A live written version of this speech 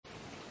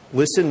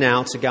Listen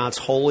now to God's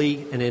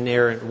holy and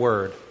inerrant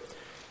word.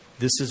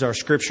 This is our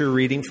scripture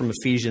reading from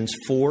Ephesians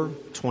 4,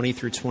 20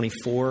 through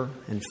 24,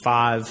 and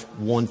 5,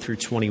 1 through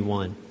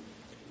 21.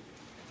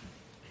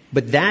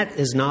 But that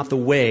is not the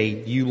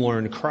way you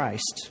learned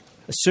Christ,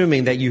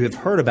 assuming that you have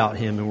heard about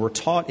him and were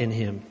taught in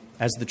him,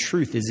 as the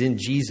truth is in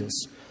Jesus,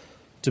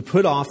 to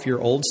put off your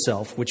old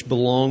self, which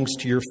belongs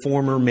to your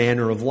former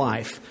manner of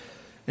life,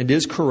 and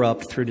is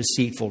corrupt through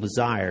deceitful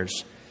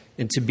desires,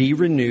 and to be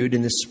renewed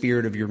in the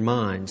spirit of your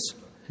minds,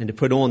 and to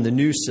put on the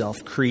new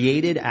self,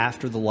 created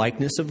after the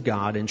likeness of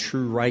God in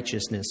true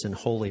righteousness and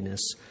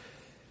holiness.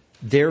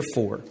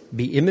 Therefore,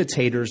 be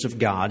imitators of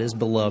God as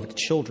beloved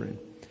children,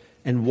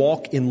 and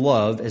walk in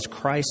love as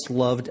Christ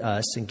loved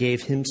us and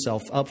gave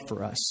himself up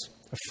for us,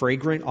 a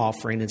fragrant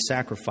offering and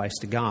sacrifice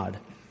to God.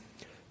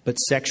 But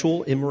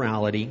sexual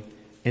immorality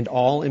and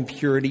all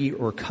impurity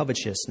or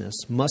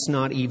covetousness must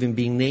not even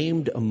be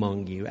named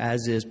among you,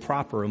 as is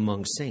proper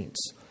among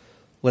saints.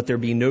 Let there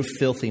be no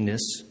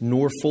filthiness,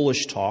 nor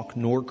foolish talk,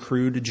 nor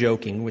crude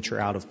joking, which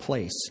are out of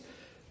place.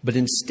 But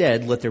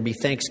instead, let there be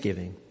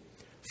thanksgiving.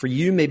 For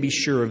you may be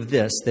sure of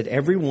this, that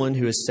everyone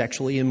who is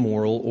sexually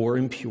immoral or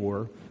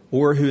impure,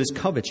 or who is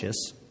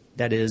covetous,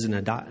 that is, an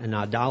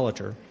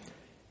idolater,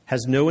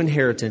 has no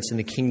inheritance in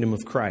the kingdom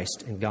of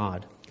Christ and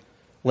God.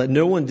 Let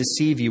no one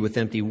deceive you with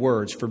empty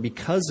words, for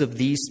because of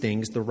these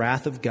things the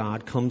wrath of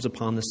God comes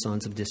upon the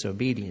sons of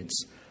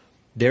disobedience.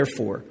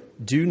 Therefore,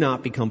 do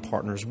not become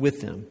partners with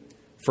them.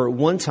 For at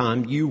one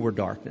time you were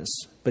darkness,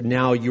 but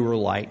now you are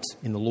light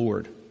in the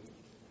Lord.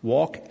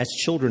 Walk as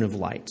children of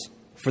light,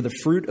 for the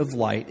fruit of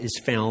light is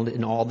found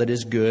in all that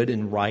is good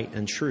and right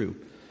and true.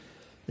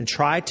 And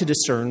try to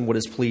discern what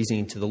is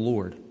pleasing to the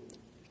Lord.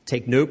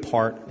 Take no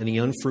part in the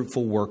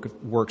unfruitful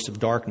works of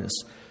darkness,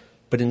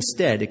 but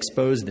instead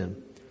expose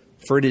them.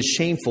 For it is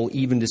shameful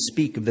even to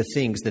speak of the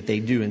things that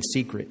they do in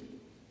secret.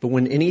 But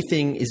when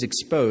anything is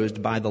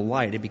exposed by the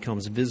light, it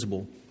becomes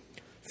visible.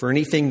 For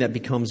anything that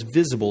becomes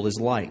visible is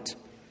light.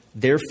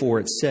 Therefore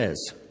it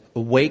says,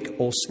 awake,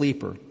 O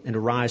sleeper, and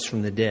arise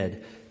from the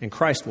dead, and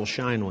Christ will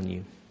shine on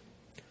you.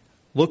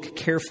 Look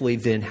carefully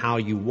then how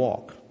you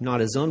walk,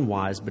 not as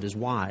unwise, but as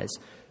wise,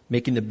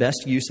 making the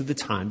best use of the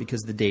time,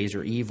 because the days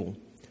are evil.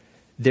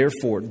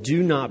 Therefore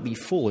do not be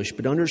foolish,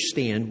 but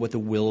understand what the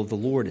will of the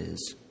Lord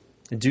is.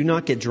 And do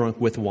not get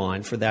drunk with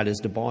wine, for that is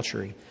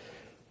debauchery,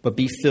 but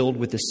be filled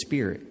with the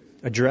Spirit,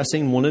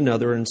 addressing one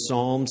another in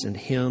psalms and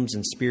hymns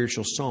and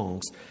spiritual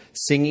songs,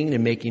 singing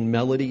and making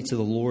melody to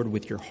the Lord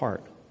with your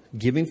heart,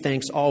 giving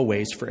thanks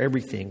always for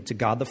everything to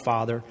God the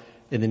Father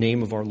in the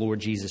name of our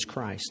Lord Jesus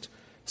Christ,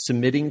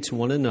 submitting to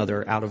one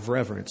another out of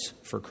reverence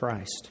for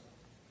Christ.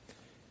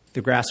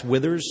 The grass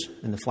withers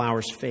and the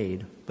flowers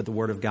fade, but the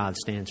word of God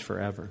stands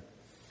forever.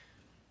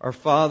 Our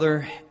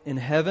Father in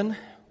heaven,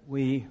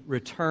 we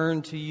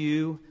return to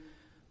you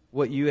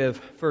what you have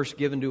first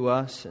given to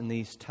us in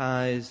these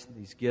tithes,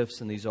 these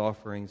gifts, and these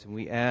offerings, and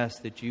we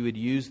ask that you would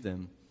use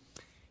them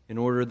in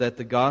order that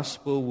the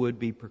gospel would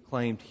be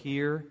proclaimed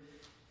here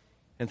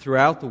and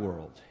throughout the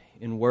world,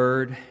 in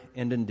word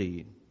and in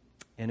deed.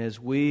 And as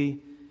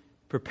we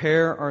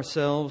prepare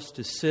ourselves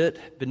to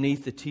sit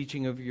beneath the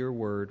teaching of your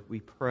word, we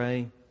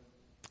pray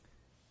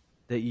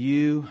that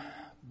you,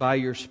 by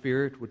your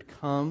Spirit, would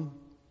come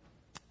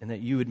and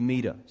that you would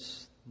meet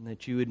us, and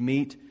that you would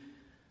meet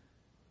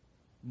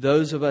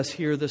those of us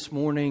here this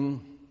morning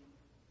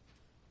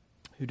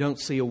who don't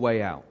see a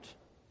way out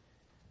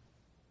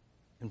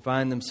and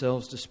find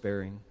themselves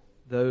despairing,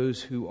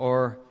 those who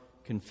are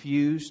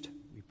confused,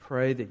 we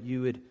pray that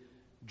you would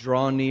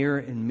draw near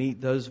and meet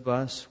those of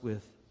us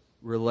with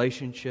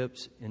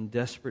relationships in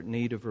desperate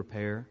need of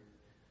repair,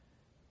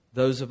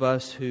 those of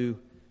us who,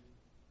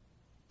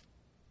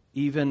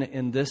 even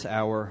in this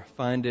hour,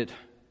 find it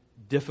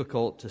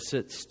difficult to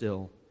sit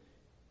still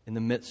in the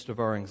midst of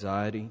our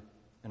anxiety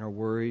and our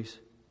worries.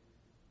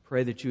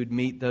 Pray that you would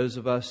meet those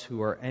of us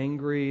who are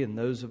angry and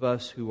those of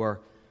us who are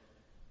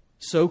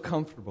so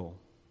comfortable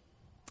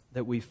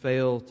that we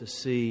fail to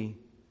see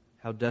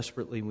how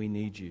desperately we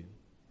need you.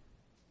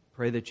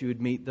 Pray that you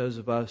would meet those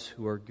of us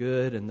who are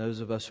good and those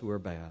of us who are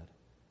bad,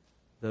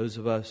 those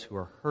of us who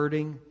are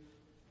hurting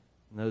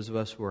and those of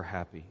us who are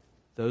happy,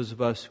 those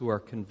of us who are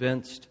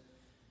convinced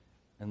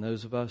and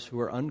those of us who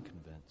are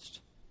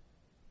unconvinced.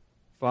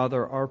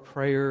 Father, our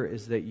prayer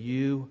is that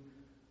you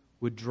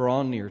would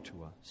draw near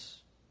to us,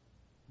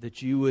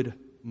 that you would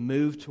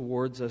move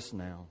towards us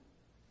now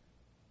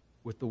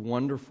with the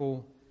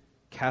wonderful,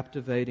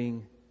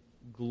 captivating,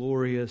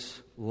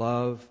 glorious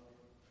love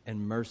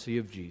and mercy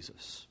of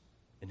Jesus,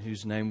 in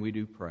whose name we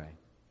do pray.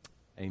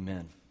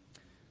 Amen.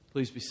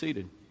 Please be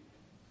seated.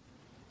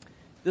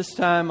 This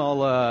time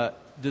I'll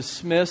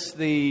dismiss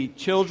the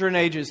children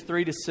ages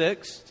 3 to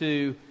 6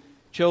 to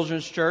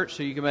Children's Church,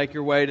 so you can make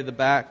your way to the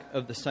back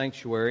of the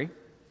sanctuary.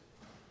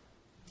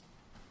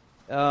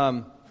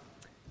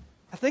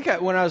 I think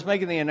when I was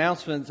making the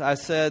announcements, I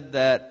said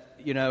that,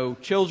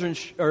 not Children's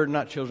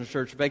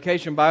Church,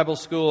 Vacation Bible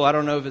School, I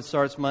don't know if it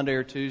starts Monday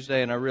or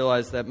Tuesday, and I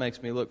realize that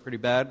makes me look pretty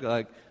bad,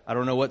 like I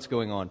don't know what's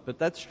going on, but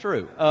that's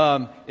true.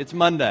 It's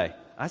Monday.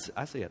 I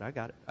see it. I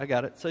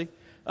got it. See?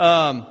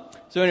 So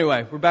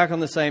anyway, we're back on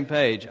the same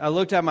page. I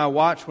looked at my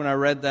watch when I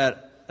read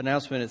that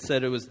announcement. It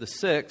said it was the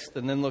 6th,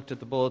 and then looked at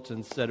the bulletin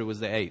and said it was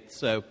the 8th.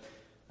 So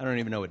I don't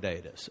even know what day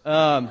it is.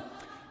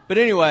 But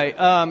anyway,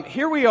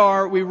 here we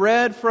are. We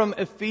read from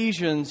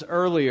Ephesians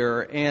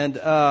earlier, and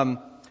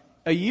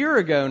a year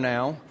ago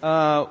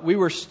now, we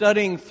were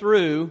studying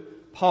through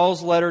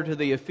Paul's letter to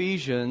the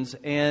Ephesians,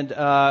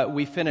 and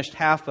we finished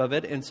half of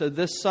it. And so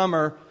this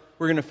summer,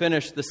 we're going to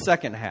finish the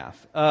second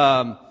half.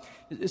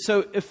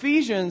 So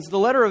Ephesians, the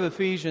letter of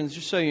Ephesians,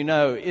 just so you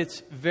know,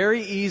 it's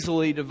very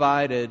easily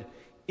divided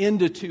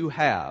into two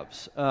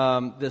halves,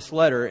 this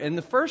letter. In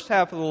the first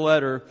half of the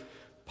letter,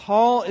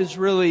 Paul is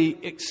really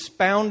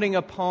expounding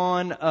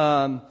upon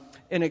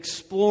and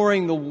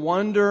exploring the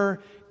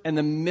wonder and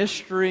the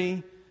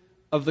mystery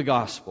of the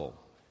gospel.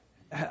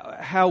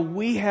 How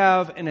we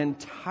have an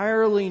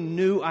entirely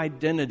new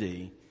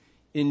identity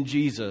in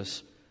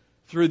Jesus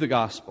through the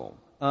gospel.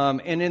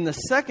 And in the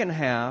second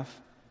half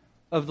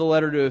of the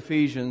letter to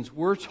Ephesians,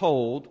 we're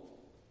told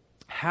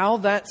how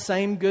that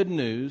same good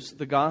news,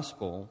 the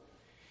gospel,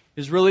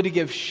 is really to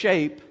give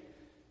shape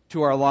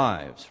to our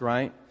lives,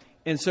 right?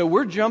 And so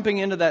we're jumping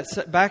into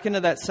back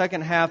into that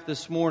second half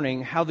this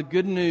morning, how the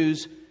good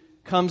news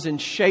comes and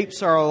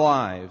shapes our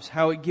lives,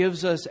 how it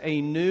gives us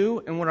a new,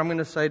 and what I'm going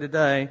to say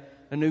today,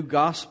 a new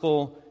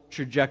gospel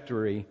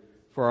trajectory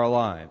for our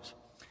lives.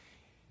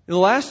 In the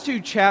last two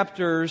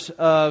chapters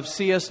of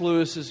C.S.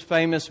 Lewis's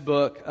famous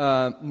book,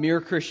 Mere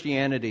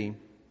Christianity,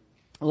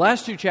 the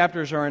last two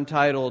chapters are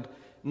entitled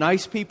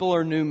Nice People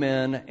Are New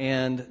Men,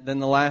 and then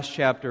the last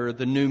chapter,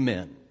 The New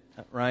Men,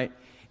 right?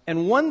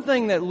 And one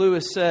thing that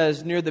Lewis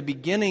says near the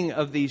beginning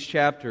of these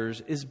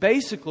chapters is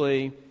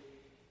basically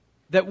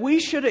that we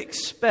should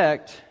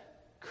expect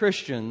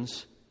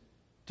Christians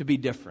to be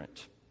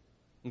different,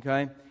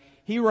 okay?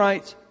 He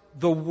writes,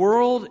 the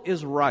world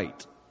is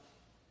right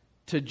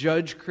to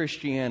judge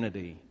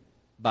Christianity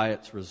by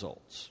its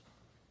results.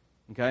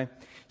 Okay?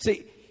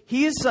 See,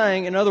 he is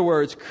saying, in other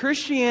words,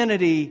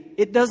 Christianity,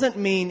 it doesn't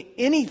mean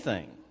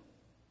anything.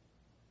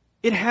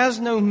 It has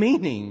no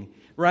meaning,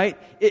 right?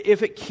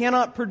 If it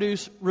cannot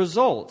produce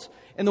results.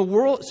 And the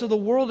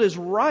world is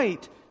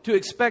right to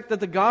expect that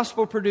the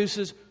gospel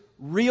produces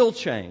real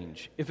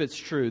change, if it's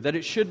true, that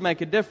it should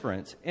make a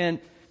difference.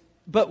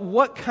 But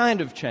what kind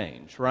of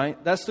change,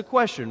 right? That's the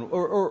question.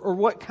 Or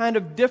what kind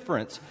of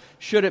difference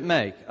should it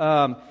make?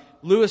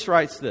 Lewis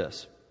writes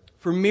this,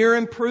 for mere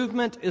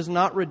improvement is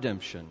not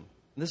redemption.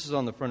 This is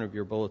on the front of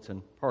your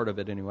bulletin, part of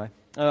it anyway.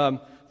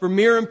 For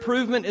mere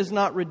improvement is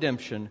not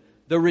redemption,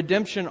 though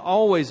redemption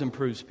always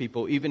improves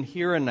people, even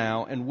here and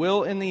now, and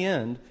will, in the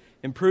end,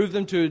 improve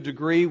them to a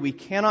degree we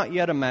cannot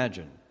yet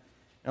imagine.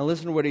 Now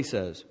listen to what he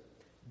says.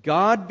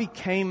 God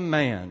became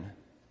man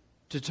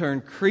to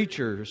turn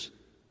creatures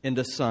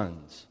into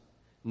sons,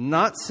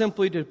 not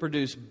simply to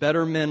produce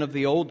better men of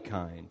the old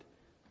kind,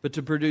 but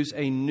to produce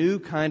a new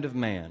kind of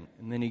man.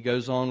 And then he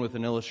goes on with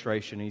an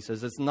illustration. He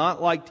says, it's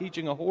not like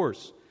teaching a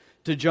horse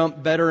to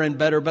jump better and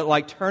better, but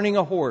like turning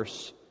a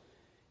horse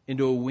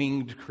into a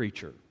winged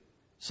creature,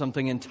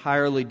 something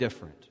entirely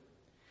different.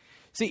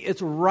 See,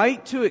 it's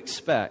right to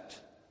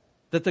expect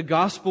that the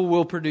gospel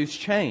will produce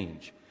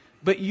change,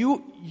 but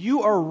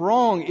you are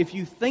wrong if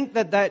you think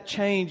that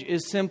change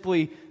is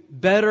simply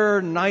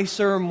better,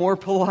 nicer, more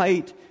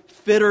polite,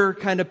 fitter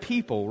kind of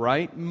people,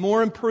 right?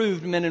 More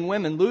improved men and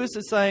women. Lewis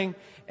is saying,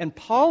 and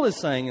Paul is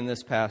saying in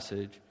this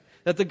passage,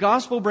 that the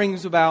gospel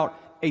brings about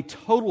a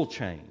total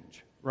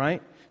change,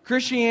 right?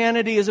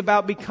 Christianity is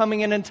about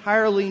becoming an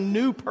entirely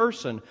new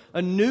person,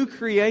 a new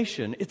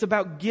creation. It's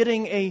about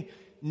getting a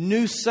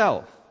new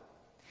self.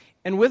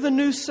 And with a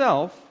new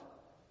self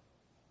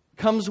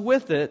comes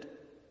with it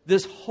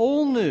this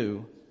whole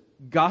new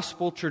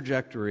gospel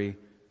trajectory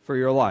for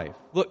your life.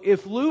 Look,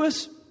 if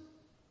Lewis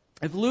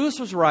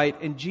was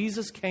right and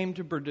Jesus came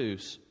to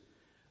produce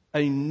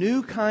a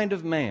new kind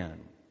of man,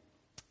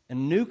 a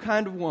new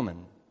kind of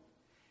woman,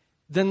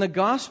 then the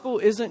gospel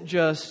isn't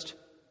just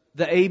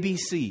the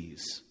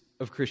ABCs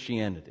of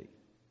Christianity.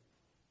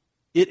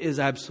 It is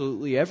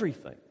absolutely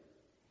everything.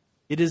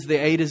 It is the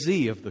A to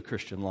Z of the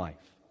Christian life.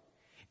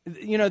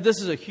 You know,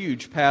 this is a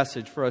huge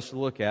passage for us to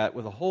look at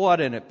with a whole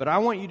lot in it, but I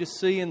want you to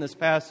see in this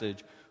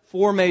passage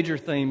 4 major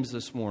themes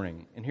this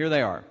morning, and here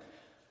they are.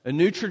 A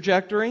new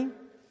trajectory,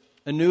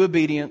 a new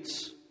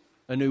obedience,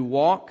 a new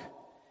walk,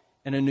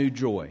 and a new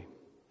joy.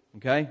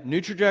 Okay?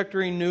 New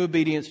trajectory, new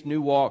obedience,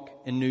 new walk,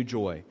 and new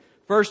joy.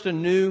 First, a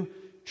new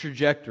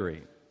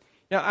trajectory.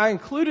 Now, I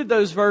included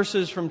those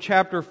verses from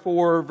chapter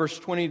 4, verse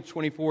 20 to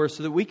 24,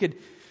 so that we could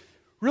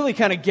really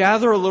kind of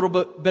gather a little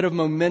bit of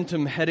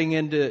momentum heading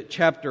into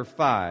chapter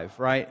 5,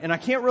 right? And I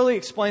can't really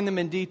explain them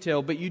in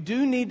detail, but you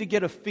do need to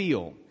get a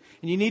feel,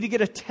 and you need to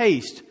get a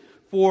taste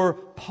for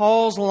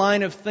Paul's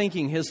line of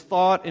thinking, his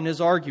thought and his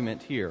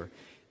argument here.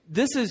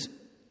 This is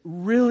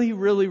really,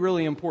 really,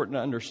 really important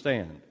to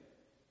understand.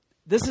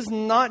 This is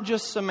not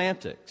just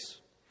semantics.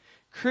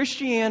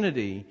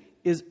 Christianity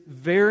is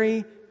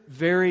very,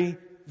 very,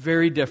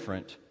 very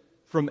different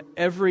from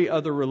every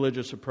other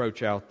religious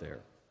approach out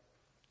there.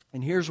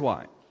 And here's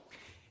why.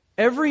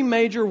 Every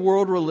major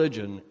world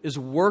religion is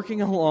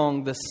working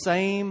along the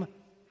same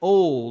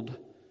old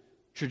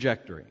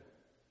trajectory.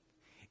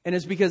 And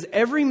it's because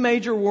every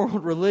major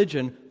world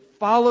religion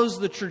follows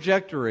the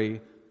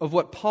trajectory of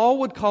what Paul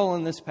would call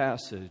in this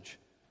passage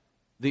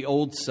the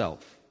old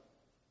self.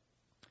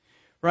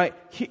 Right?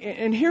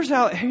 And here's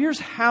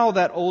how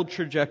that old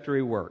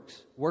trajectory works.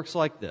 It works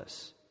like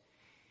this.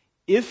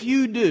 If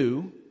you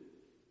do,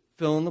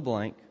 fill in the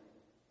blank,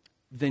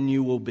 then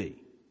you will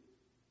be.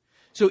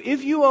 So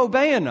if you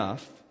obey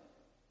enough,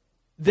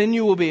 then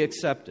you will be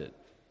accepted,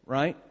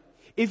 right?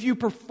 If you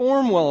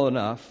perform well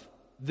enough,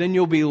 then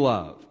you'll be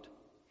loved.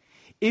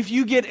 If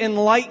you get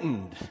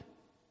enlightened,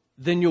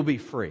 then you'll be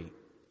free.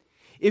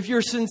 If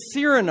you're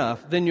sincere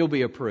enough, then you'll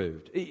be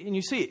approved. And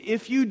you see,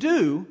 if you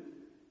do,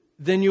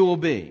 then you will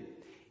be.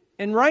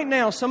 And right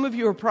now, some of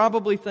you are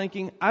probably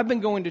thinking, I've been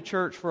going to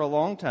church for a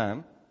long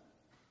time,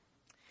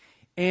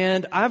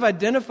 and I've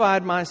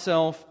identified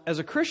myself as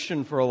a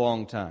Christian for a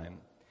long time.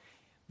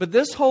 But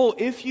this whole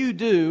if you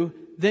do,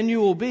 then you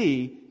will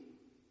be,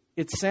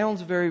 it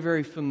sounds very,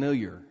 very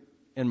familiar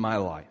in my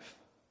life.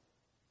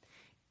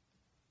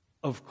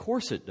 Of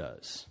course it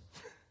does.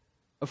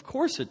 Of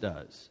course it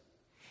does.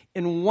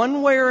 In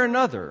one way or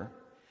another,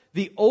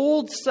 the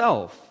old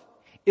self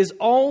is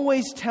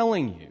always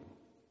telling you,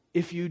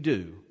 if you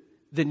do,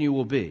 then you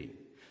will be.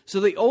 So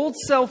the old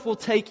self will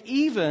take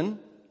even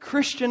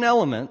Christian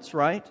elements,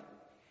 right,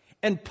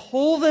 and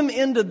pull them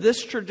into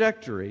this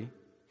trajectory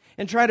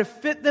and try to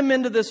fit them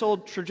into this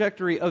old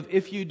trajectory of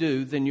if you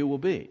do, then you will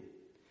be.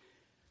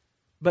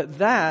 But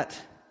that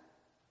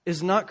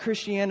is not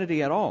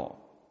Christianity at all.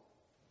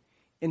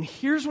 And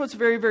here's what's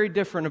very, very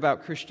different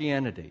about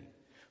Christianity.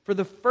 For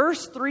the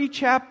first 3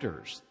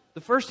 chapters,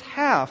 the first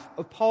half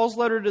of Paul's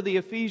letter to the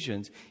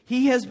Ephesians,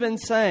 he has been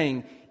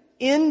saying,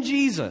 in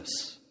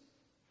Jesus,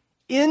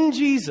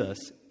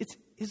 it's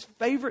his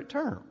favorite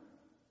term.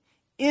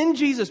 In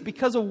Jesus,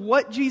 because of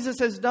what Jesus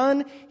has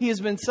done, he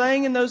has been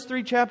saying in those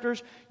 3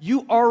 chapters,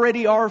 you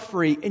already are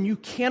free, and you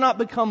cannot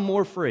become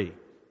more free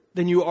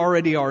than you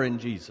already are in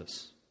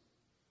Jesus.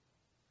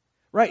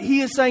 Right?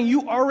 He is saying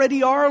you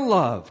already are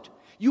loved.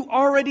 You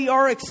already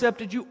are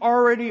accepted. You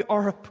already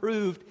are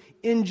approved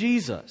in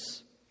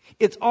Jesus.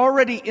 It's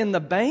already in the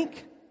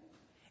bank,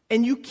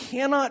 and you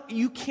cannot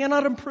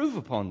improve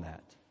upon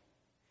that.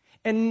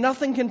 And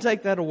nothing can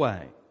take that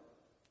away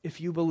if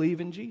you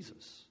believe in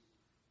Jesus.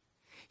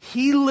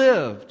 He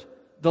lived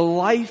the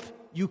life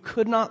you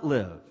could not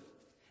live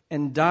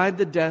and died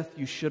the death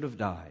you should have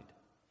died.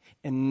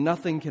 And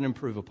nothing can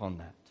improve upon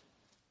that.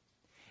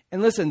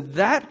 And listen,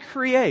 that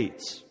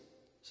creates,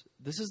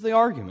 this is the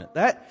argument,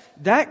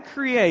 that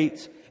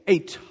creates a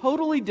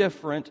totally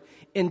different,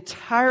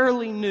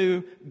 entirely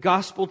new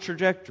gospel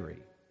trajectory.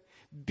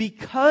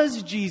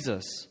 Because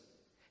Jesus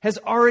has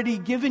already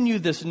given you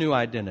this new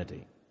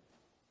identity.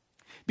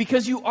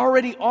 Because you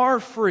already are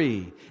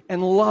free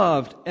and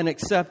loved and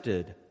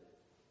accepted,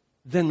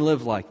 then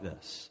live like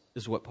this,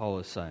 is what Paul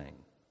is saying.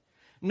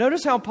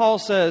 Notice how Paul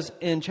says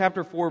in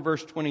chapter 4,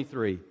 verse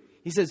 23.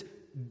 He says,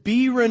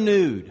 be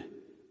renewed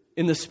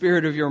in the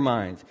spirit of your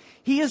minds.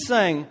 He is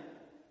saying,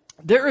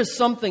 there is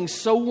something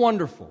so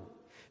wonderful.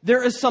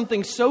 There is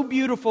something so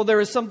beautiful.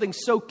 There is something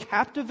so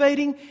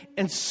captivating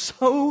and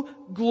so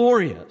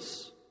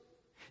glorious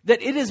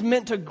that it is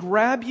meant to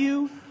grab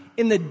you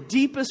in the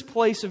deepest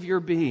place of your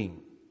being.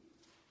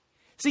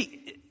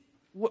 See,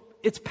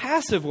 it's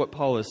passive what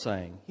Paul is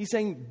saying. He's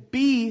saying,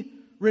 be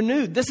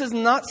renewed. This is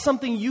not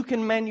something you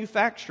can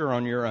manufacture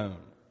on your own.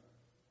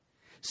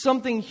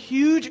 Something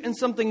huge and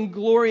something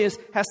glorious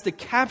has to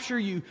capture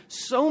you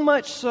so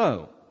much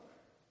so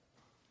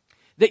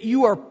that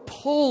you are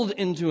pulled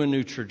into a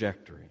new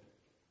trajectory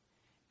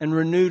and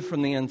renewed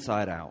from the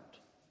inside out.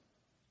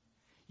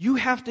 You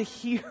have to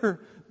hear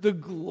the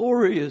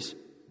glorious,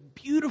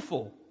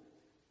 beautiful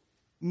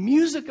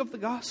music of the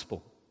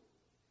gospel.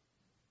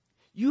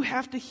 You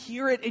have to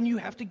hear it and you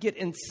have to get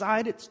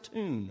inside its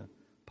tune,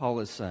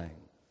 Paul is saying.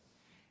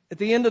 At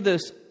the end of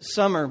this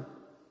summer,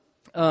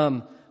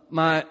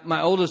 my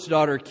oldest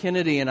daughter,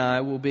 Kennedy, and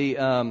I will be,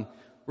 we're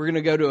going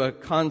to go to a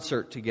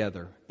concert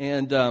together.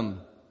 And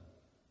I'm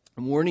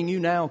warning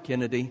you now,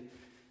 Kennedy,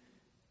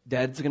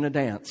 Dad's going to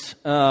dance.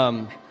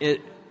 I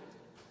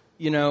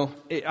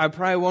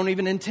probably won't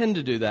even intend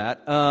to do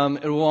that.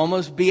 It will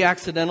almost be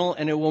accidental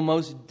and it will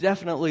most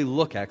definitely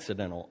look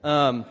accidental.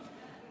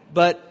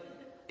 But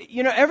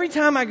every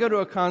time I go to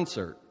a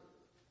concert,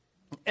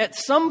 at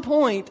some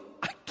point,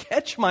 I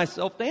catch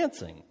myself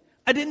dancing.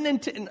 I didn't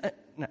intend,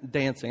 not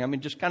dancing,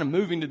 just kind of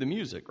moving to the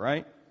music,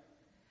 right?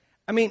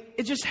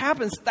 It just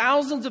happens.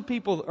 Thousands of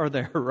people are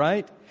there,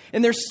 right?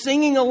 And they're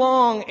singing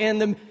along,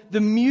 and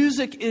the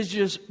music is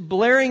just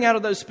blaring out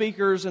of those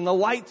speakers, and the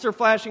lights are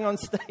flashing on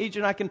stage,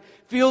 and I can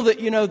feel that,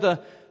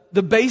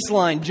 the bass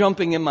line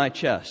jumping in my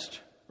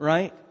chest,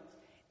 right?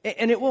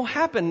 And it will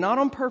happen, not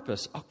on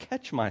purpose. I'll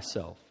catch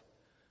myself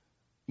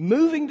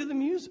moving to the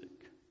music,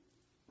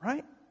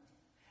 right?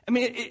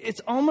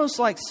 It's almost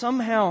like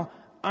somehow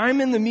I'm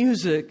in the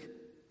music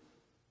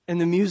and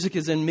the music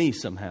is in me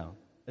somehow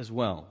as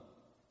well.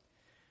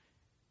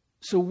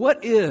 So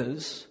what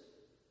is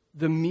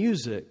the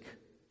music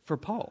for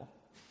Paul?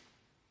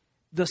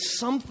 The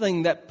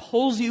something that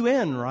pulls you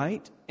in,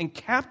 right? And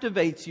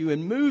captivates you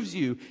and moves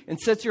you and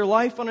sets your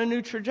life on a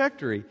new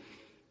trajectory.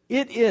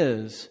 It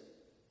is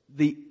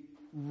the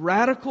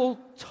radical,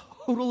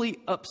 totally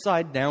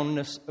upside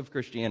downness of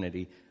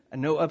Christianity. I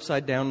know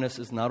upside downness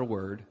is not a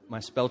word. My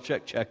spell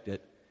check checked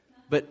it.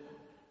 But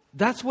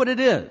that's what it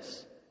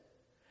is.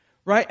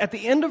 Right? At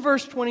the end of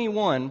verse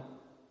 21,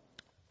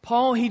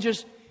 Paul, he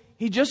just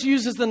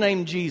uses the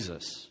name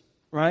Jesus,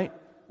 right?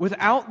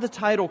 Without the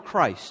title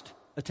Christ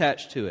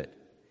attached to it.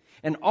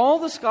 And all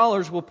the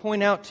scholars will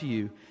point out to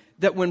you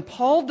that when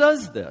Paul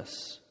does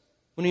this,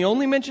 when he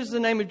only mentions the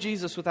name of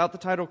Jesus without the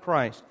title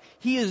Christ,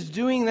 he is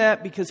doing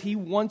that because he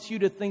wants you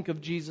to think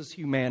of Jesus'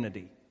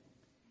 humanity.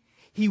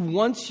 He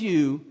wants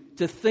you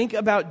to think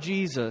about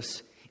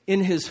Jesus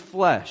in his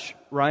flesh,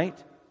 right?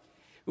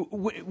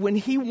 When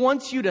he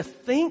wants you to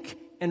think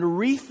and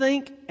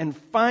rethink and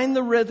find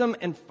the rhythm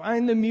and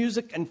find the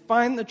music and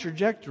find the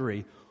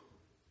trajectory,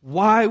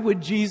 why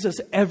would Jesus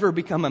ever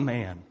become a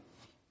man?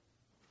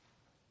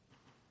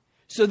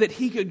 So that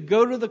he could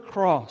go to the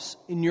cross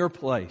in your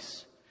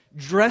place,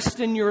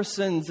 dressed in your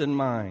sins and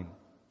mine,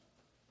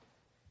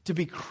 to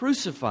be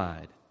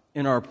crucified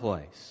in our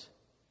place.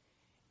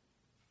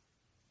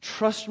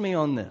 Trust me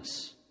on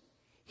this.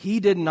 He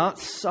did not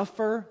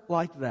suffer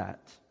like that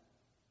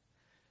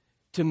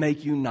to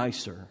make you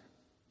nicer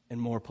and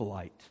more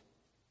polite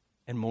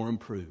and more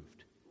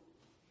improved.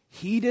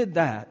 He did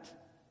that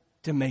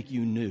to make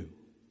you new,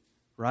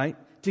 right?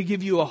 To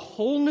give you a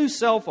whole new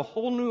self, a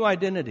whole new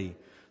identity.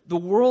 The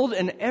world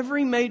and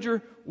every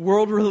major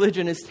world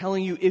religion is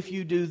telling you, if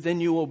you do, then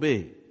you will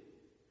be.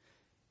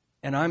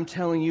 And I'm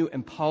telling you,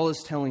 and Paul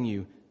is telling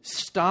you,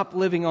 stop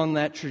living on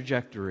that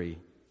trajectory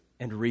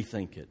and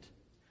rethink it.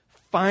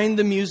 Find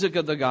the music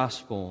of the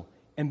gospel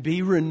and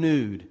be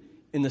renewed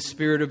in the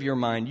spirit of your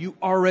mind. You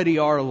already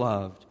are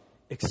loved,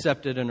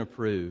 accepted and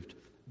approved,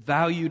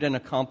 valued and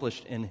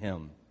accomplished in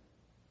Him.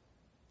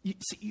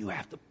 You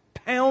have to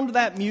pound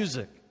that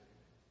music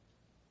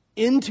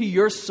into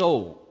your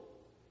soul.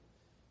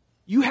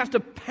 You have to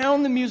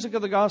pound the music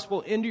of the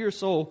gospel into your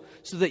soul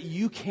so that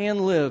you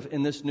can live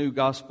in this new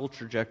gospel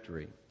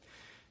trajectory.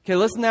 Okay,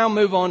 let's now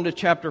move on to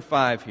chapter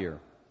 5 here.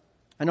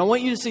 And I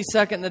want you to see,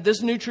 second, that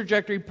this new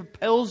trajectory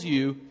propels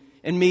you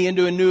and me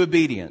into a new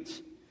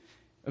obedience.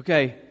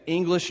 Okay,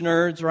 English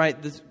nerds, right?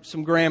 There's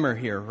some grammar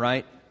here,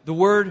 right? The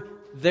word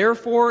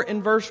therefore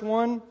in verse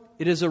 1,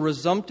 it is a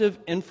resumptive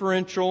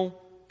inferential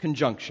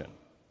conjunction.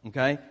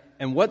 Okay?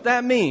 And what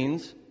that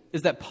means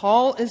is that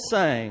Paul is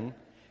saying,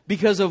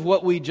 because of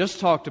what we just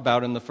talked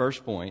about in the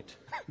first point,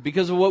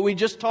 because of what we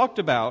just talked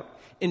about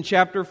in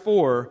chapter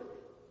 4,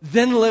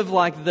 then live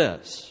like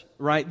this,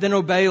 right? Then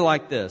obey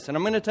like this. And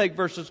I'm going to take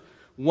verses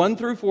 1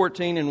 through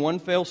 14 in one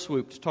fell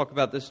swoop to talk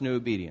about this new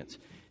obedience.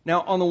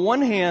 Now, on the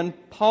one hand,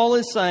 Paul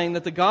is saying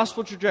that the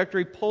gospel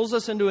trajectory pulls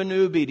us into a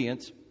new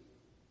obedience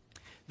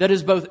that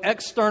is both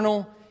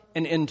external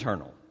and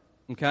internal,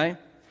 okay?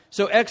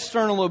 So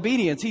external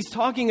obedience, he's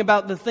talking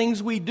about the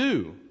things we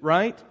do,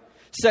 right?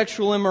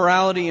 Sexual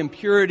immorality,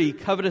 impurity,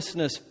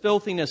 covetousness,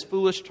 filthiness,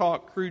 foolish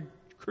talk,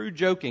 crude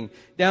joking.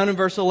 Down in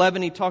verse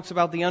 11, he talks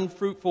about the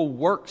unfruitful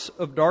works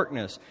of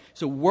darkness.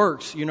 So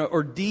works,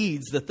 or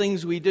deeds, the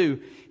things we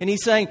do. And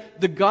he's saying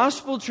the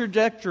gospel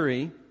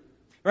trajectory,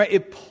 right,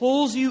 it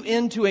pulls you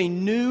into a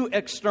new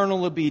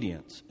external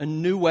obedience, a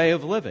new way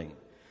of living.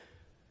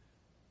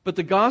 But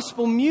the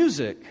gospel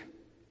music,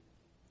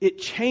 it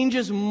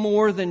changes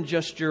more than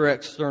just your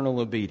external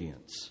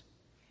obedience.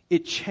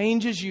 It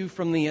changes you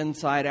from the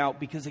inside out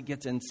because it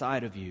gets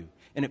inside of you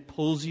and it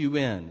pulls you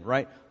in,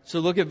 right? So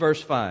look at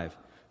verse 5.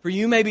 For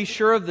you may be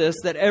sure of this,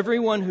 that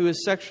everyone who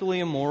is sexually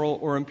immoral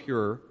or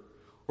impure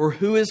or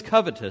who is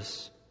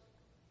covetous,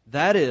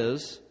 that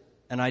is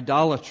an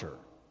idolater.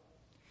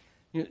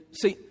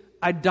 See,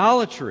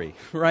 idolatry,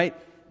 right?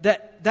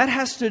 That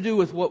has to do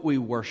with what we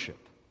worship.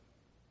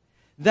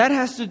 That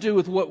has to do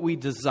with what we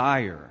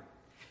desire.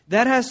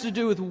 That has to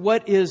do with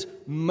what is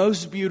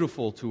most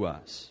beautiful to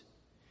us.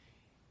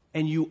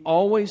 And you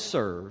always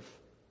serve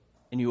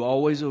and you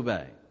always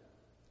obey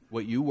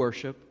what you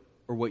worship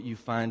or what you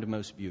find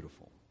most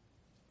beautiful.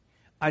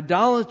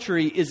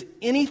 Idolatry is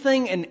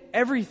anything and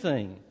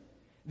everything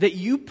that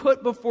you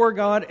put before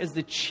God as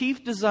the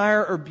chief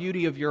desire or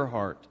beauty of your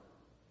heart.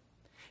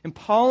 And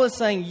Paul is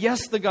saying,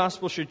 yes, the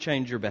gospel should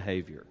change your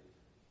behavior.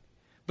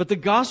 But the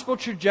gospel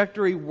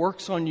trajectory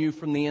works on you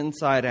from the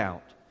inside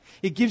out.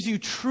 It gives you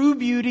true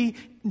beauty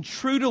and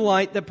true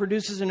delight that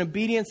produces an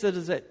obedience that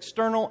is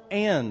external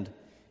and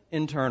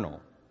internal.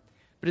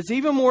 But it's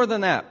even more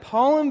than that.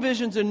 Paul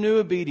envisions a new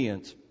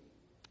obedience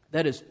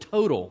that is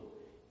total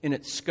in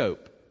its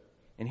scope.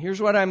 And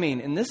here's what I mean.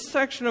 In this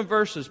section of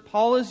verses,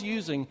 Paul is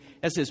using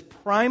as his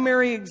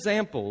primary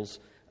examples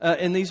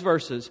in these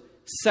verses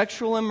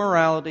sexual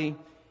immorality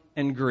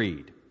and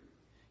greed.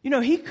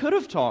 He could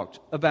have talked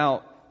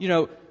about,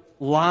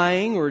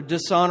 lying or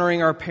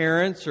dishonoring our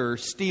parents or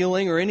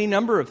stealing or any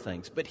number of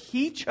things. But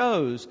he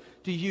chose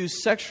to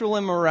use sexual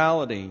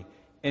immorality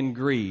and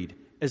greed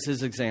as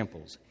his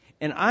examples.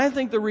 And I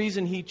think the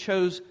reason he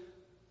chose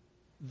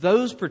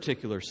those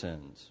particular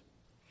sins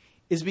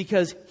is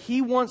because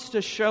he wants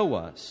to show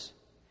us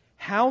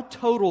how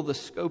total the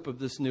scope of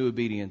this new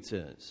obedience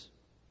is.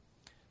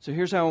 So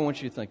here's how I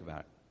want you to think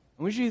about it.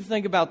 I want you to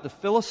think about the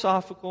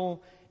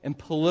philosophical and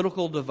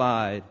political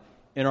divide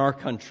in our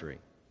country,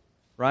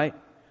 right?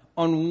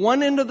 On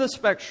one end of the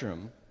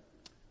spectrum,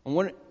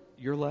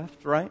 your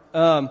left, right?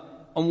 On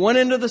one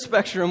end of the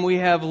spectrum, we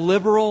have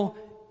liberal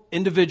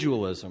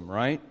individualism,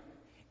 right?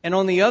 And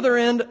on the other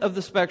end of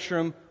the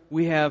spectrum,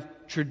 we have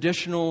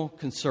traditional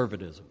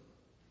conservatism,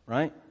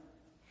 right?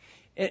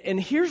 And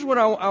here's what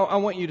I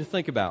want you to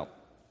think about.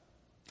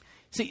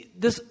 See,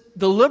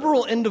 the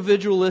liberal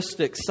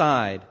individualistic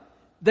side,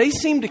 they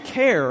seem to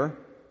care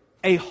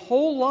a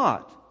whole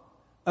lot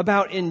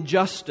about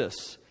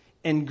injustice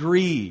and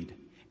greed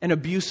and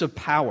abuse of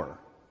power,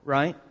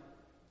 right?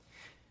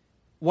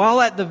 While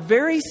at the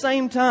very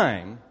same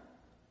time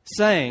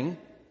saying,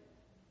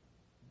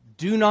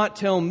 do not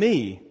tell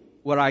me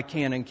what I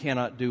can and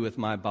cannot do with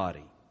my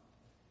body.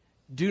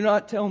 Do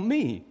not tell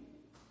me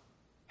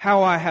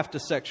how I have to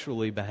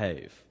sexually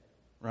behave,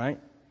 right?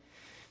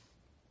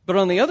 But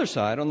on the other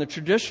side, on the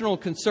traditional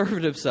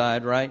conservative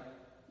side, right,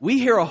 we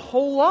hear a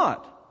whole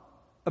lot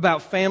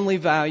about family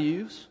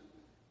values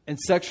and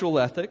sexual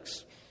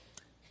ethics,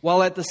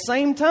 while at the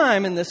same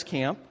time in this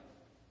camp,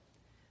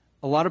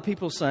 a lot of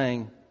people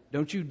saying,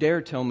 don't you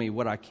dare tell me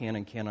what I can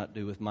and cannot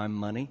do with my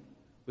money,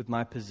 with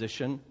my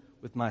position,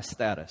 with my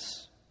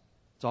status.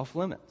 It's off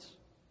limits.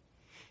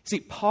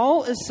 See,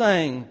 Paul is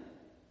saying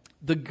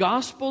the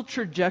gospel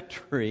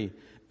trajectory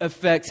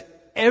affects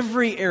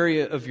every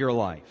area of your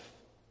life,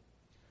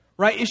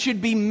 right? It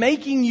should be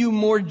making you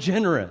more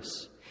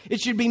generous. It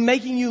should be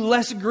making you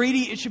less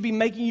greedy. It should be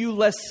making you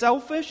less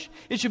selfish.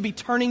 It should be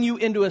turning you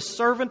into a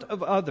servant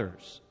of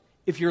others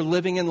if you're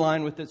living in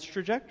line with its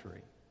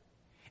trajectory.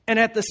 And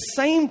at the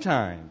same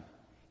time,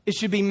 it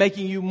should be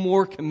making you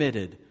more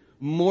committed,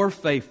 more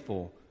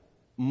faithful,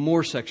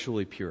 more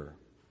sexually pure.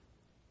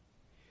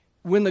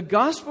 When the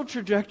gospel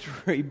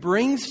trajectory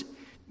brings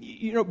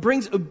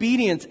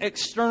obedience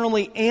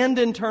externally and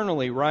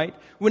internally, right?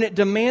 When it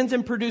demands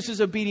and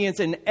produces obedience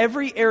in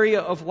every area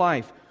of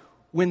life,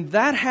 when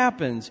that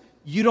happens,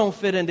 you don't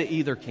fit into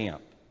either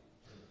camp.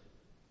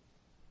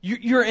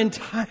 You're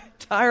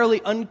entirely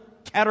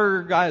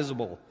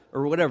uncategorizable,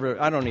 or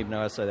whatever. I don't even know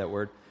how to say that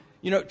word.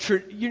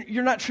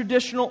 You're not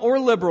traditional or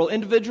liberal,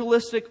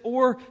 individualistic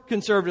or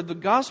conservative. The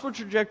gospel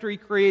trajectory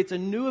creates a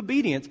new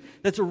obedience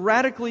that's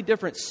radically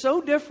different, so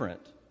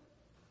different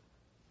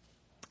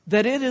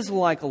that it is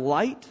like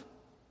light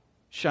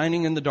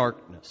shining in the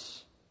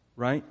darkness,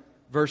 right?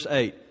 Verse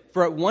 8,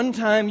 for at one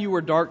time you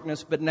were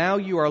darkness, but now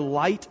you are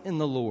light in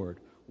the Lord.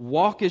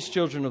 Walk as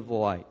children of the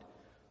light.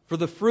 For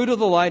the fruit of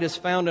the light is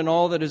found in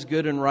all that is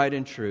good and right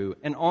and true.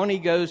 And on he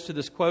goes to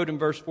this quote in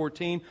verse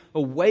 14,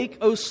 awake,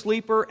 O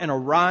sleeper, and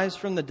arise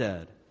from the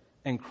dead,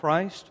 and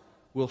Christ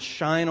will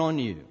shine on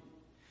you.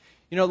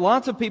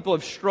 Lots of people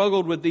have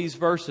struggled with these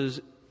verses,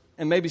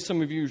 and maybe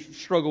some of you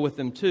struggle with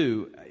them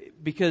too,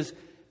 because,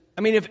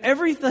 if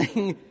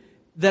everything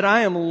that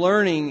I am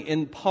learning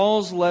in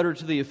Paul's letter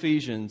to the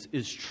Ephesians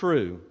is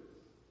true,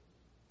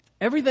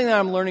 if everything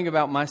I'm learning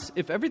about my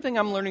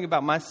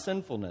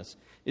sinfulness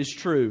is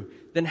true,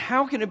 then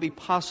how can it be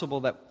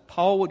possible that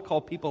Paul would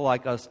call people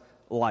like us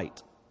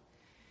light?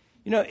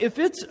 If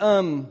it's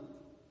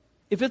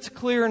a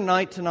clear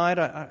night tonight,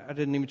 I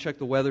didn't even check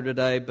the weather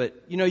today,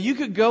 but you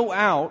could go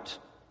out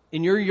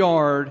in your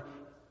yard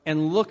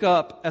and look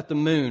up at the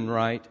moon,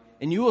 right?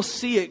 And you will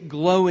see it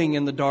glowing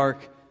in the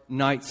dark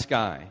night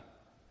sky.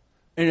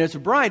 And it's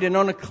bright, and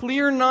on a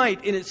clear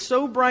night, and it's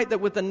so bright that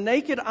with the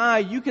naked eye,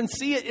 you can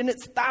see it, and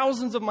it's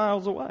thousands of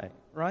miles away,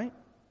 right?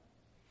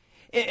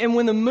 And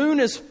when the moon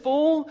is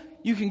full,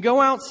 you can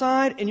go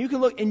outside, and you can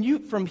look,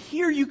 and from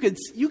here, you can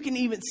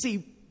even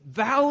see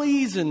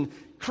valleys and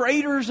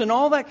craters and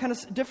all that kind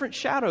of different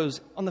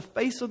shadows on the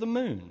face of the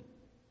moon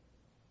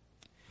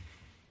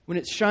when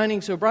it's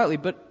shining so brightly.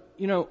 But,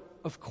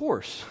 of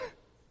course,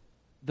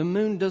 the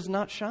moon does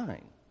not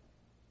shine,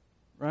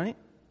 right?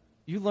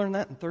 You learned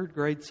that in third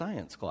grade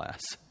science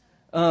class.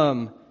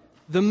 The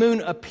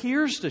moon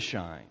appears to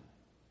shine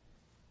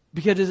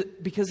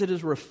because it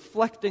is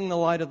reflecting the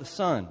light of the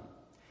sun.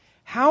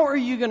 How are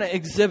you going to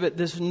exhibit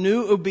this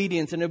new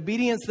obedience, an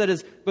obedience that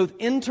is both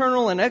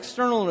internal and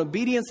external, an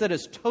obedience that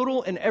is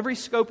total in every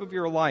scope of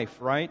your life,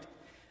 right?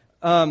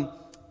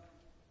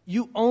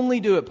 You only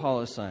do it,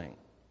 Paul is saying,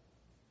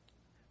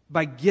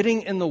 by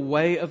getting in the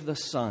way of the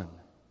sun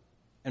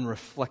and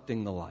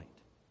reflecting the light.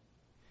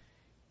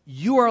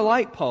 You are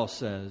light, Paul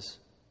says,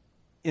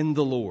 in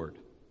the Lord.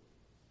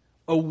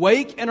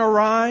 Awake and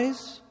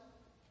arise,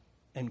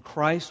 and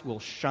Christ will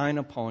shine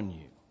upon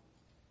you.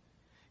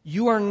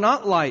 You are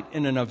not light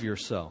in and of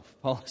yourself,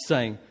 Paul is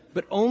saying,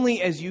 but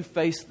only as you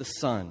face the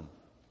sun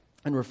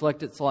and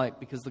reflect its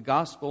light, because the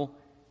gospel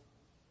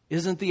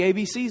isn't the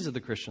ABCs of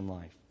the Christian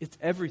life. It's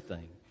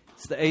everything.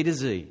 It's the A to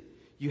Z.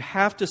 You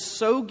have to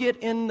so get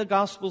in the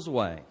gospel's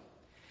way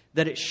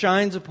that it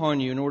shines upon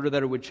you in order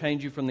that it would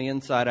change you from the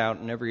inside out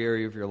in every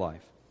area of your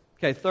life.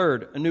 Okay,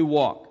 third, a new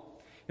walk.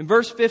 In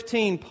verse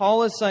 15,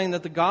 Paul is saying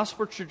that the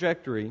gospel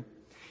trajectory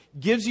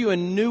gives you a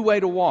new way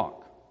to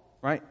walk,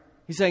 right?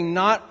 He's saying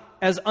not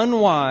as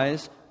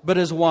unwise, but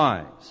as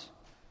wise.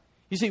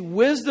 You see,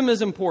 wisdom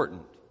is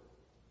important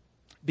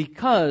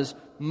because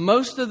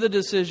most of the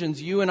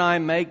decisions you and I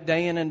make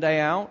day in and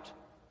day out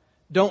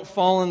don't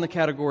fall in the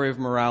category of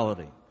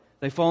morality.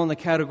 They fall in the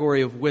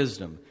category of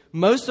wisdom.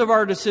 Most of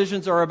our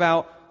decisions are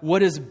about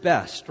what is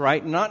best,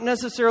 right? Not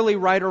necessarily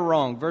right or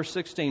wrong. Verse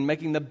 16,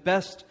 making the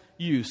best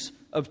use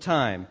of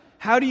time.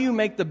 How do you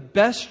make the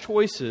best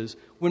choices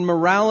when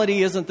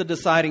morality isn't the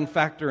deciding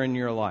factor in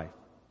your life?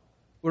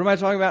 What am I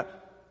talking about?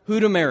 Who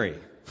to marry,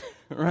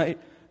 right?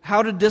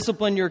 How to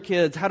discipline your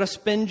kids, how to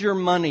spend your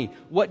money,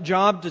 what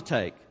job to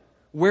take,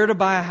 where to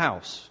buy a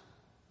house.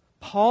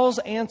 Paul's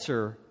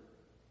answer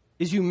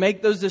is you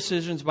make those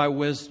decisions by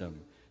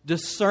wisdom,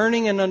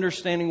 discerning and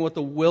understanding what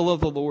the will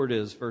of the Lord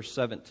is, verse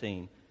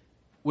 17,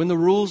 when the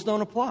rules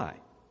don't apply.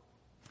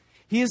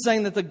 He is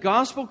saying that the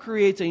gospel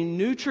creates a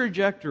new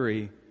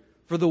trajectory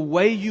for the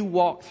way you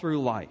walk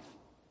through life.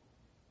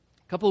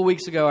 A couple of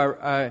weeks ago,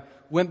 I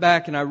went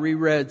back and I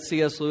reread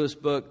C.S. Lewis'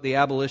 book, The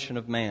Abolition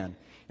of Man.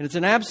 And it's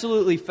an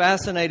absolutely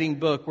fascinating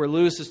book where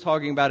Lewis is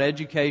talking about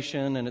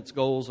education and its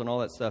goals and all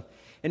that stuff.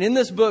 And in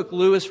this book,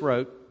 Lewis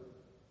wrote,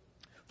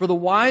 "For the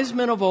wise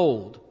men of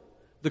old,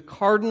 the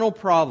cardinal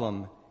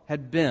problem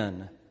had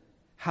been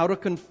how to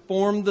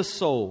conform the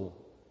soul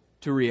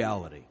to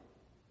reality."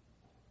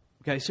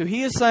 Okay, so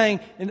he is saying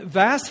in the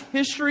vast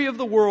history of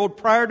the world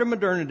prior to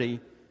modernity,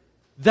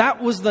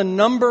 that was the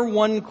number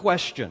one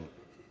question,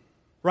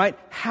 right?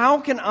 How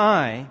can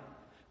I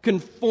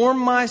conform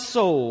my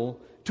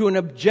soul to an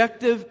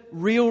objective,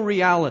 real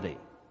reality?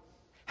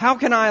 How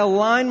can I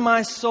align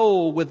my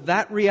soul with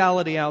that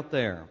reality out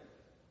there?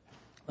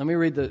 Let me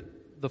read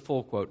the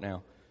full quote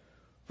now.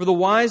 "For the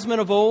wise men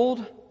of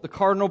old, the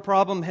cardinal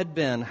problem had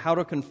been how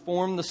to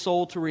conform the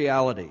soul to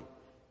reality,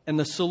 and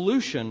the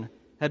solution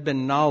had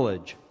been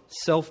knowledge,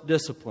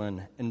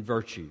 self-discipline, and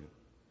virtue.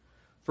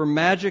 For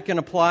magic and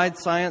applied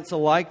science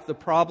alike, the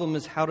problem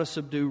is how to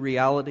subdue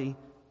reality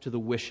to the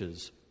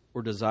wishes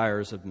or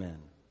desires of men.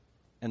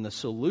 And the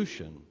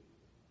solution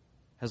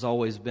has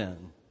always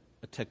been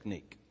a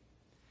technique."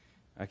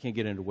 I can't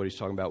get into what he's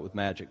talking about with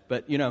magic,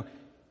 but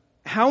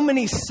how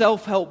many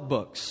self-help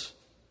books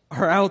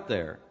are out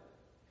there?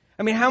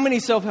 I mean, how many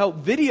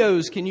self-help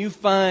videos can you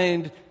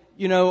find,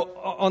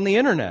 on the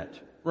internet,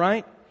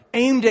 right?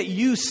 Aimed at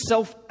you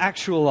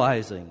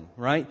self-actualizing,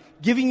 right?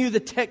 Giving you the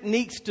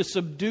techniques to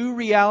subdue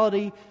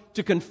reality,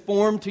 to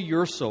conform to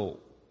your soul.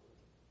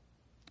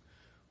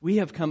 We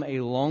have come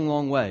a long,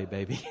 long way,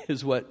 baby,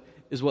 is what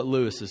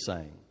Lewis is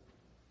saying.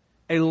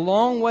 A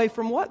long way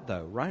from what,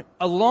 though, right?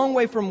 A long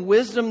way from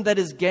wisdom that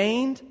is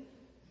gained,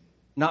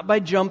 not by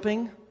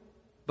jumping,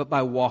 but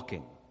by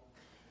walking.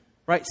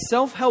 Right?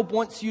 Self-help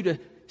wants you to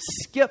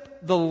skip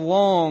the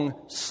long,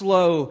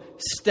 slow,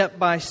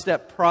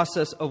 step-by-step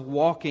process of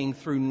walking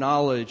through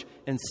knowledge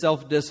and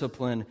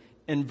self-discipline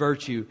and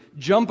virtue.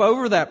 Jump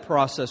over that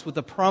process with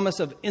the promise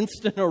of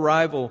instant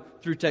arrival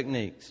through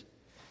techniques.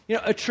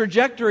 A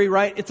trajectory,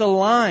 right? It's a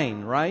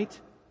line, right?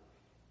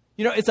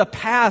 It's a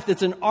path,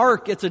 it's an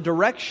arc, it's a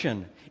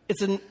direction.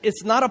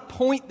 It's not a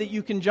point that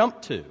you can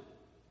jump to.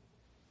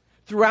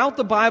 Throughout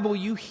the Bible,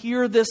 you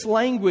hear this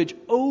language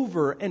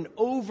over and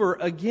over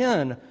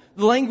again.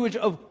 The language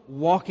of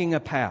walking a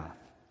path,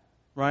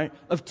 right?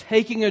 Of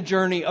taking a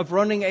journey, of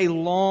running a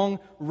long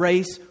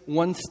race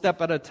one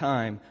step at a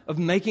time, of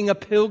making a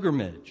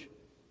pilgrimage.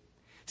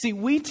 See,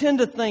 we tend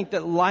to think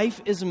that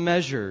life is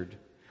measured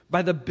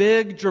by the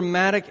big,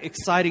 dramatic,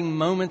 exciting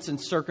moments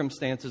and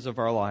circumstances of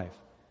our life.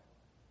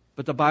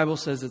 But the Bible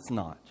says it's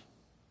not.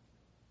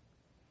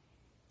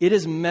 It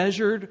is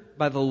measured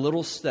by the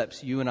little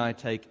steps you and I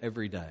take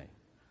every day.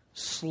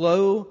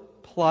 Slow,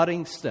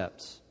 plodding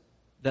steps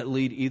that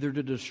lead either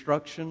to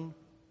destruction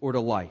or to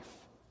life.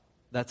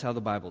 That's how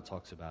the Bible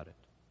talks about it.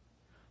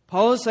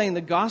 Paul is saying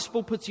the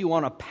gospel puts you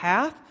on a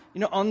path,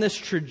 on this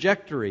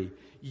trajectory.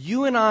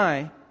 You and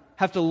I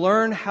have to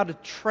learn how to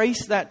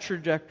trace that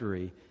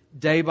trajectory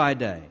day by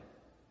day.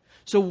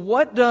 So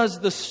what does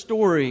the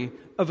story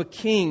of a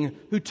king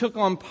who took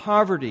on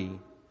poverty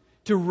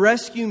to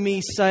rescue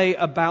me say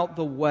about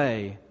the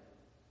way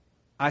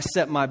I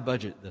set my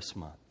budget this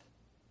month?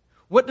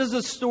 What does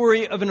the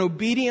story of an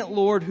obedient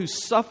Lord who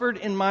suffered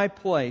in my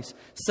place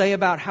say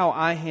about how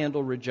I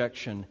handle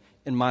rejection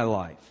in my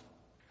life?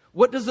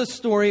 What does the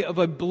story of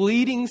a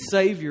bleeding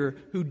Savior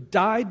who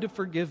died to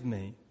forgive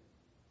me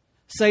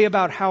say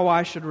about how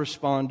I should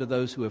respond to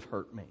those who have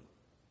hurt me?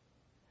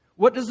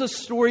 What does the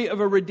story of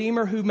a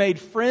Redeemer who made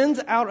friends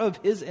out of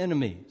his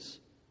enemies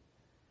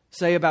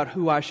say about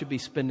who I should be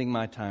spending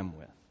my time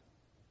with?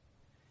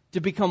 To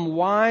become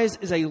wise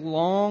is a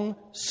long,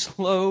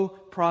 slow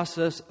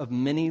process of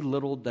many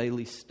little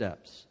daily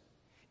steps.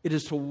 It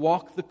is to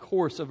walk the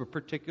course of a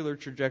particular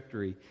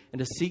trajectory and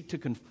to seek to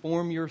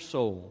conform your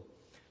soul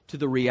to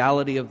the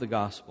reality of the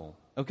gospel.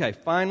 Okay,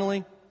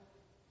 finally,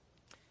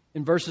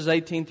 in verses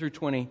 18 through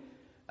 20,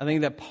 I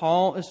think that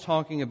Paul is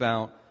talking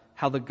about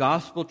how the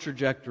gospel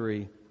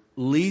trajectory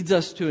leads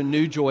us to a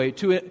new joy,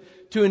 to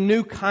a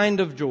new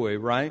kind of joy,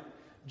 right?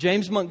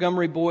 James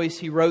Montgomery Boyce,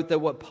 he wrote that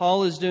what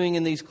Paul is doing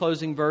in these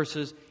closing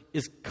verses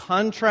is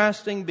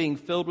contrasting being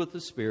filled with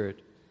the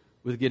Spirit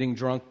with getting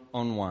drunk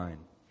on wine.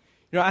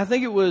 You know, I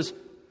think it was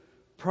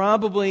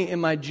probably in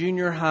my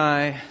junior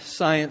high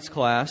science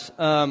class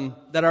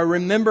that I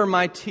remember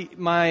my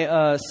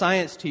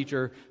science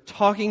teacher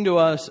talking to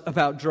us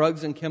about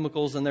drugs and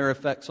chemicals and their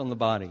effects on the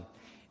body.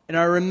 And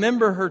I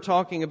remember her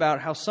talking about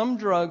how some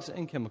drugs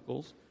and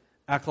chemicals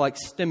act like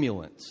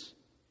stimulants,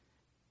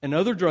 and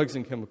other drugs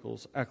and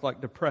chemicals act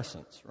like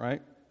depressants,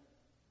 right?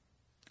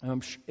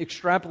 I'm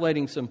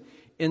extrapolating some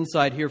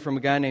insight here from a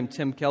guy named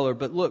Tim Keller.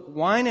 But look,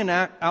 wine and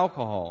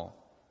alcohol,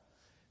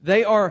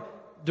 they are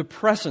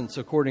depressants,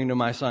 according to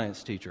my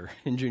science teacher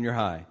in junior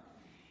high.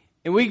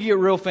 And we get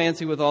real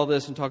fancy with all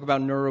this and talk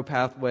about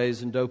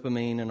neuropathways and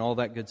dopamine and all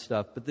that good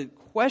stuff. But the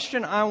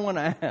question I want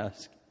to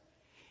ask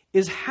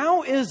is,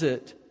 how is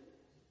it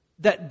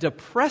that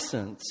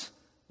depressants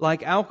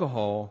like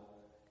alcohol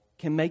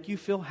can make you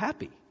feel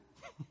happy?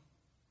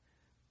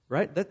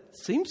 Right? That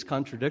seems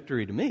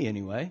contradictory to me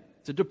anyway.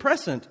 It's a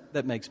depressant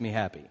that makes me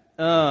happy.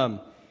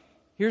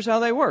 Here's how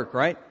they work,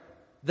 right?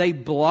 They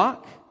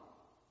block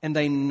and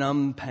they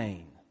numb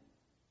pain.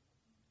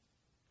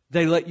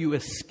 They let you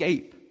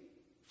escape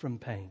from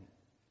pain.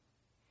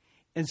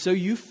 And so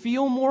you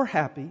feel more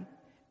happy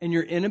and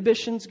your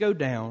inhibitions go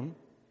down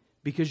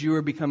because you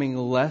are becoming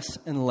less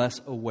and less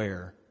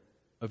aware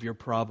of your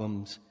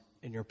problems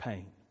and your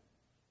pain.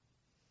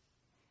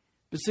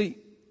 But see,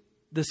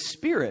 the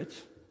Spirit,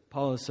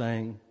 Paul is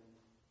saying,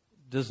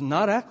 does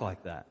not act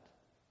like that.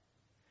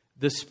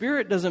 The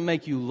Spirit doesn't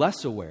make you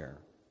less aware,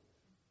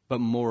 but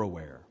more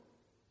aware.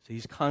 So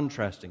he's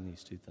contrasting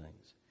these two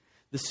things.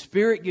 The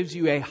Spirit gives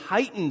you a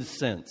heightened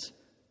sense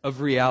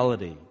of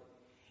reality.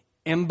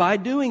 And by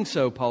doing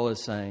so, Paul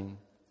is saying,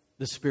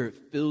 the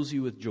Spirit fills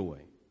you with joy.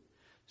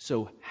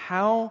 So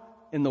how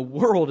in the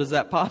world is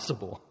that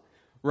possible?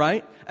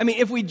 Right? I mean,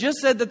 if we just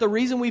said that the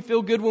reason we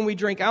feel good when we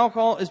drink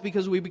alcohol is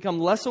because we become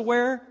less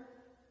aware,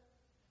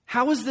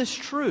 how is this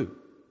true?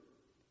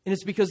 And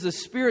it's because the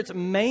Spirit's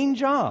main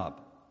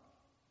job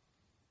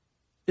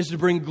is to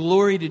bring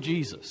glory to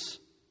Jesus.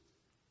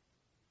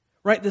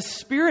 Right? The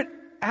Spirit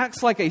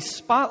acts like a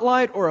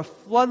spotlight or a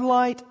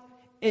floodlight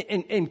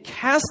and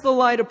casts the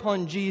light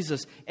upon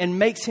Jesus and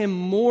makes Him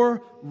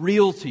more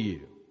real to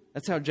you.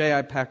 That's how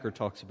J.I. Packer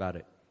talks about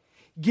it.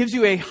 Gives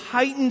you a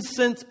heightened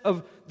sense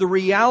of the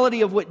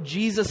reality of what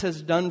Jesus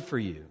has done for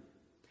you.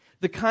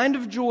 The kind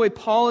of joy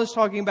Paul is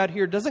talking about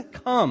here doesn't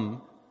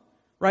come,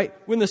 right,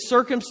 when the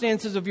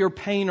circumstances of your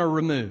pain are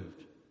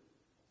removed.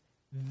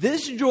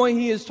 This joy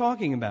he is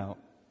talking about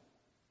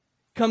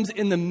comes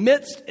in the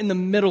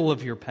middle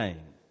of your pain.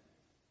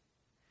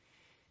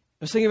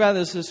 I was thinking about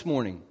this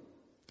morning.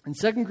 In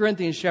 2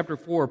 Corinthians chapter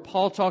 4,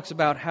 Paul talks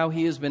about how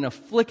he has been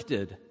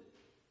afflicted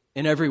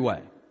in every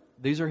way.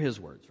 These are his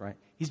words, right?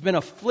 He's been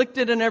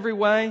afflicted in every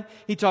way.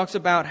 He talks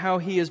about how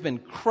he has been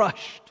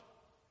crushed,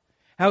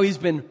 how he's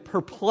been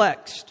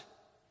perplexed.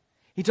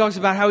 He talks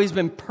about how he's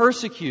been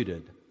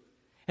persecuted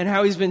and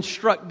how he's been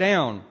struck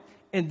down.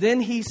 And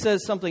then he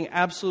says something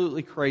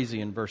absolutely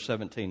crazy in verse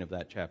 17 of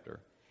that chapter.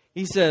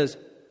 He says,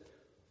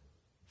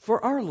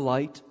 "For our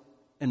light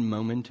and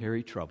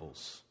momentary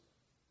troubles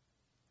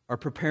are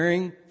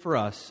preparing for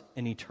us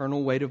an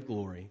eternal weight of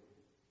glory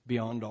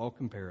beyond all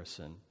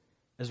comparison,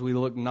 as we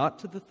look not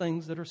to the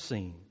things that are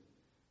seen,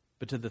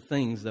 but to the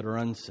things that are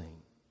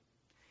unseen."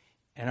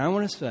 And I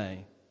want to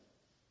say,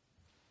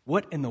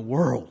 what in the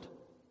world?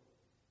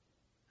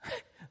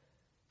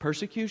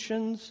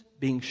 Persecutions,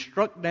 being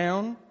struck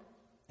down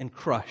and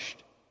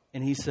crushed.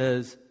 And he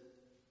says,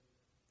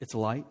 it's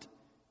light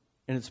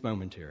and it's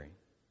momentary.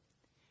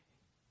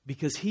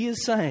 Because he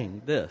is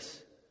saying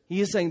this. He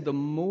is saying, the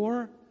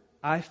more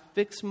I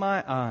fix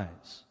my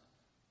eyes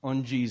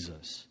on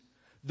Jesus,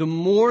 the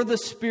more the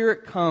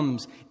Spirit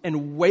comes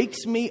and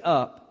wakes me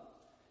up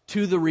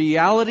to the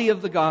reality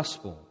of the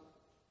gospel,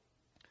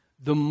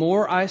 the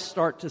more I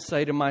start to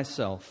say to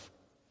myself,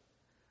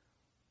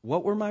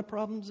 what were my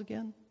problems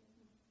again?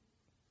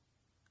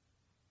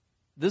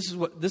 This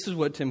is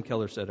what Tim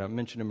Keller said. I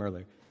mentioned him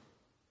earlier.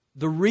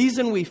 The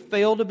reason we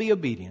fail to be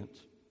obedient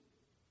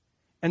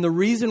and the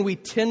reason we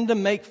tend to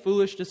make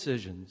foolish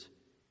decisions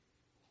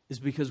is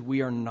because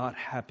we are not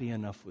happy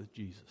enough with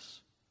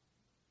Jesus.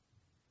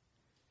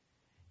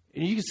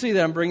 And you can see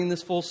that I'm bringing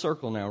this full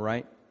circle now,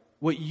 right?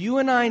 What you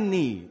and I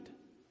need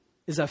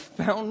is a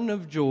fountain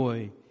of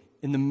joy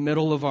in the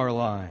middle of our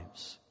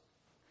lives.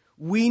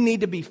 We need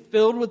to be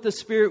filled with the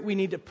Spirit. We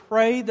need to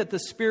pray that the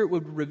Spirit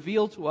would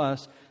reveal to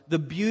us the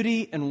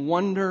beauty and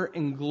wonder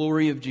and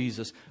glory of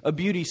Jesus. A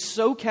beauty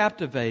so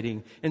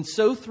captivating and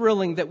so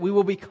thrilling that we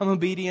will become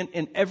obedient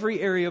in every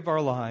area of our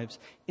lives,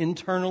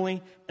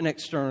 internally and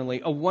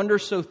externally. A wonder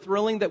so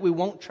thrilling that we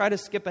won't try to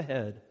skip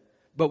ahead,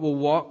 but will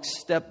walk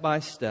step by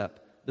step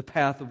the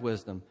path of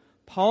wisdom.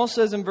 Paul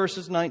says in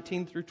verses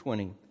 19 through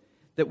 20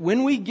 that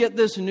when we get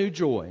this new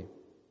joy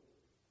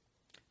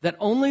that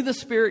only the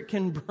Spirit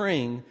can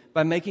bring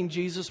by making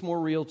Jesus more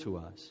real to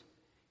us,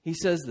 he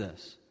says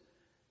this: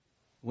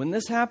 when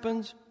this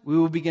happens, we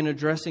will begin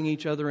addressing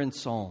each other in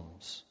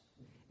psalms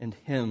and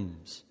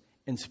hymns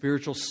and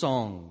spiritual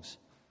songs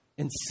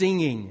and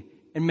singing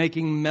and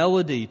making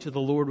melody to the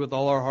Lord with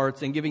all our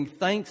hearts and giving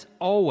thanks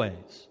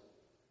always.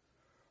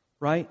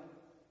 Right?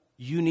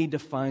 You need to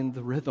find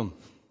the rhythm.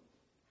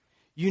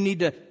 You need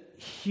to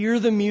hear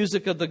the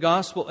music of the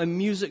gospel, a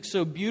music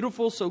so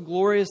beautiful, so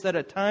glorious that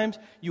at times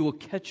you will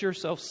catch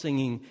yourself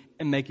singing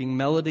and making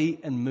melody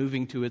and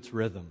moving to its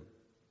rhythm,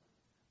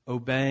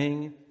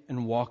 obeying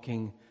and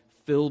walking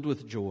filled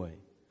with joy.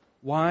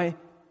 Why?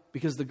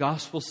 Because the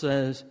gospel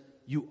says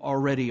you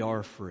already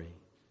are free.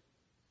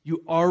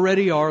 You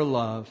already are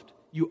loved.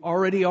 You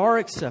already are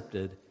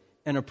accepted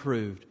and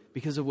approved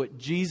because of what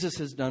Jesus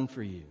has done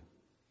for you.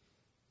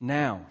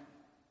 Now,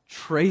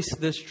 trace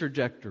this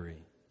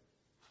trajectory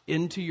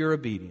into your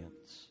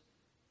obedience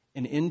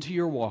and into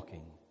your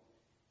walking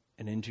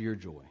and into your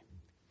joy.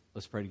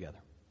 Let's pray together.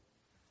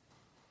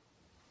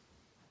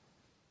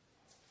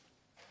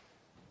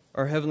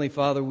 Our Heavenly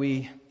Father,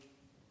 we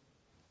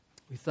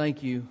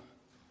thank you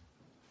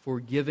for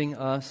giving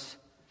us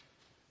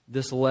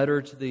this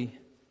letter to the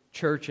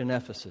church in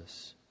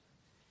Ephesus.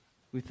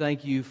 We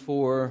thank you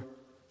for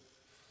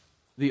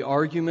the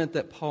argument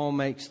that Paul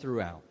makes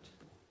throughout.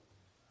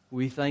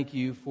 We thank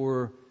you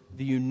for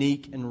the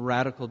unique and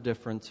radical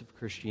difference of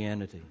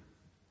Christianity.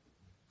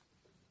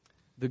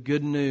 The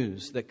good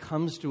news that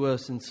comes to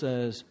us and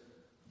says,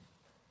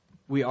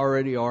 we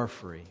already are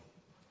free.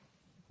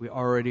 We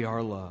already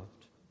are loved.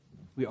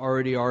 We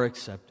already are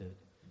accepted.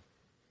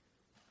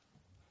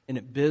 And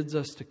it bids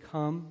us to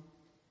come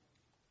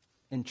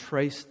and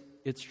trace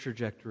its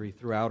trajectory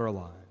throughout our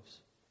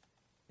lives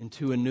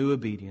into a new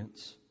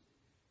obedience,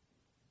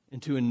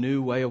 into a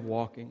new way of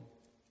walking,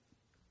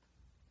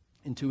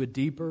 into a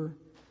deeper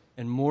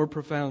and more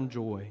profound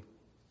joy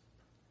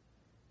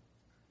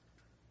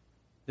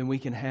than we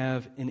can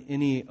have in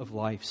any of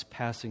life's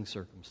passing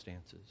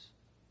circumstances.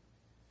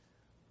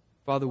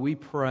 Father, we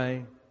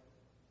pray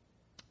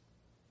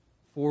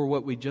for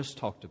what we just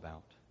talked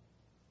about.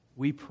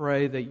 We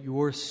pray that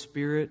your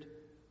Spirit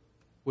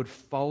would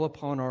fall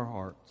upon our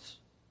hearts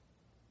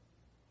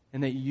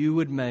and that you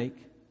would make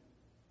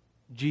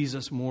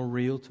Jesus more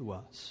real to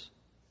us.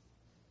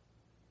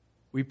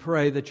 We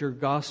pray that your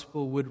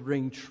gospel would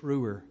ring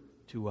truer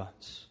to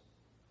us.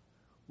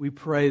 We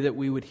pray that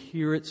we would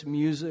hear its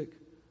music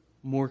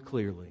more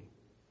clearly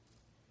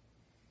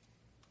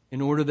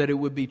in order that it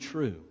would be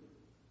true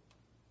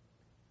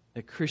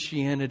that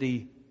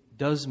Christianity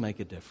does make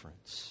a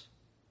difference.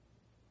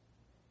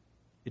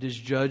 It is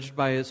judged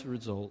by its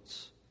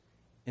results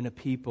in a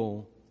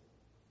people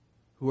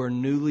who are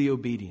newly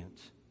obedient,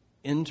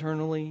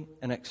 internally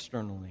and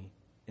externally,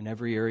 in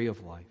every area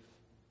of life.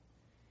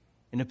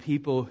 In a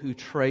people who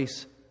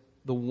trace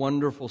the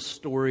wonderful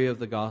story of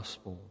the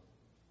gospel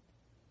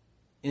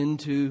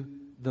into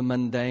the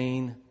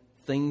mundane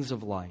things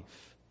of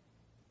life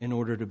in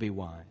order to be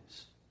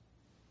wise.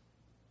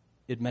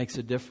 It makes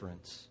a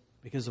difference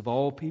because of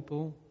all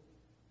people,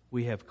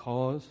 we have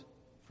cause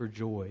for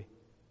joy.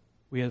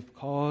 We have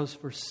cause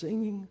for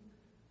singing.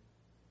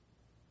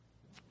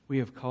 We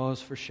have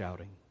cause for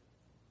shouting.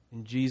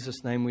 In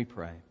Jesus' name we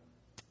pray.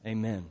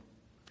 Amen.